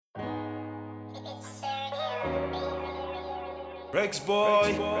Rex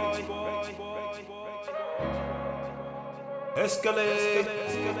boy, Escalade,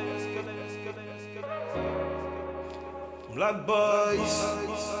 Black boys.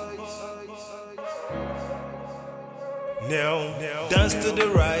 Now, dance to the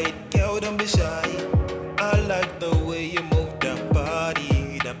right, girl, don't be shy. I like the way you move that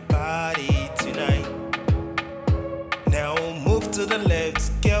body tonight. Now move to the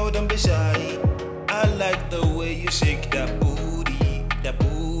left, girl, don't be shy. I like the way you shake that booty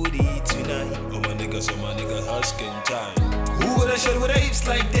tonight. Oh my niggas asking time. Who woulda shot with hips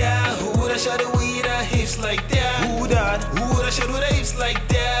like that? Who woulda shot with hips like that? Who that? Who woulda shot with hips like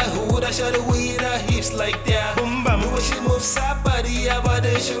that? Who woulda shot with hips like that? Boom bam, the way she moves her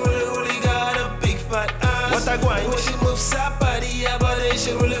body, she really got a big fat ass. What I want? The way she moves her body,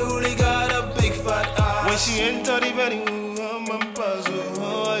 she really got a big fat ass. When she enter the venue, I'm a puzzle.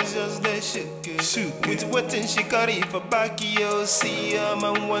 Oh, it's just that shit. With wetting she carry for back, you see a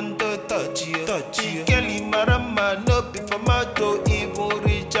man want to touch you. Kelly Marama, no be for my to even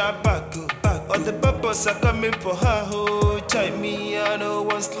reach her back. All the purpose are coming for her, oh, try me, I know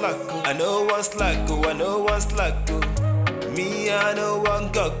one slack. I know one slack, I know one slack. Me, I know one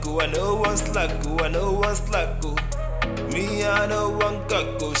cock, I know one slack, I know one slack. Me, I know one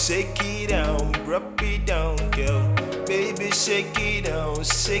cock, shake it down, drop it down, girl. Baby, shake it down,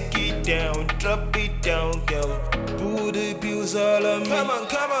 drop it down, girl. Put the pills all on me. Come on,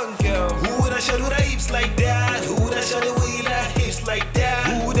 girl. Who woulda shot with hips like that? Who woulda shot with hips like that?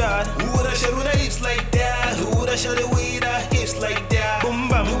 Who that? Who woulda shot with hips like that? Who woulda shot with hips like that? Boom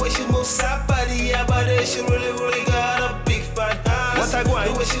bam. The way she moves her body, she really got a big fat ass. What I want?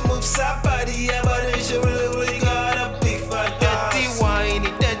 The way she moves her body, she really got a big fat ass.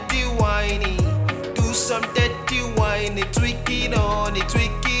 Dirty whiny. Do some dirty whiny, tweak it on it.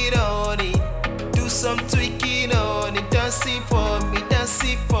 Do some tweaking on it, dance it for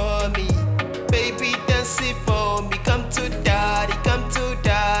me. Baby, dance it for me. Come to daddy.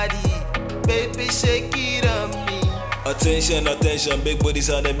 Baby, shake it on me. Attention, big bodies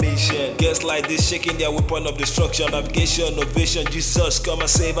on a mission. Girls like this shaking their weapon of destruction. Navigation, ovation, Jesus, come and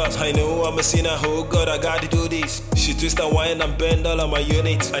save us. I know I'm a sinner, oh God, I gotta do this. She twist and whine and bend all of my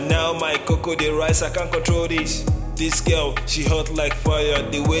units. And now my cocoa, they rise, I can't control this. This girl, she hot like fire.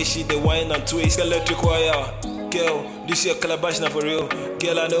 The way she the whine and twist, electric wire. Girl, this your calabash now for real.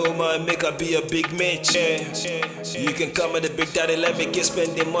 Girl, I know man, make her be a big match. You can come at the big daddy, let me get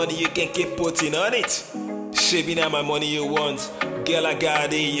spending money. You can keep putting on it. Shaving out my money you want. Girl, I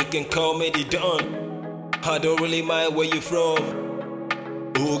got it, you can call me the Don. I don't really mind where you from.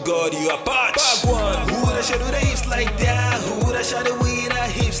 Oh God, you a patch. Who woulda shot with hips like that? Who woulda shot with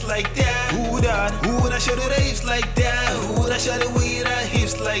hips like that? Who that? Who woulda shot with hips like that? Who woulda shot with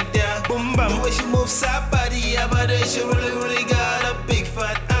hips like that? Boom bam. The way she moves her body, she really got a big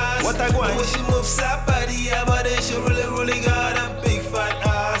fat ass. What I want? The way she moves her body, she really got a big fat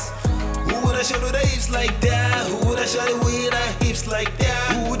ass. Who woulda shot with hips like that? Who woulda shot with hips like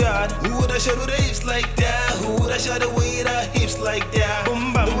that? Who that? Who woulda shot with hips like that? Who woulda shot with hips like that?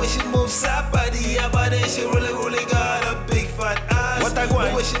 Boom bam. The way she moves her body, she really got a big fat ass. What I want?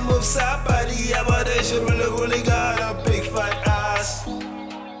 The way she moves her body, she really got a big fat ass.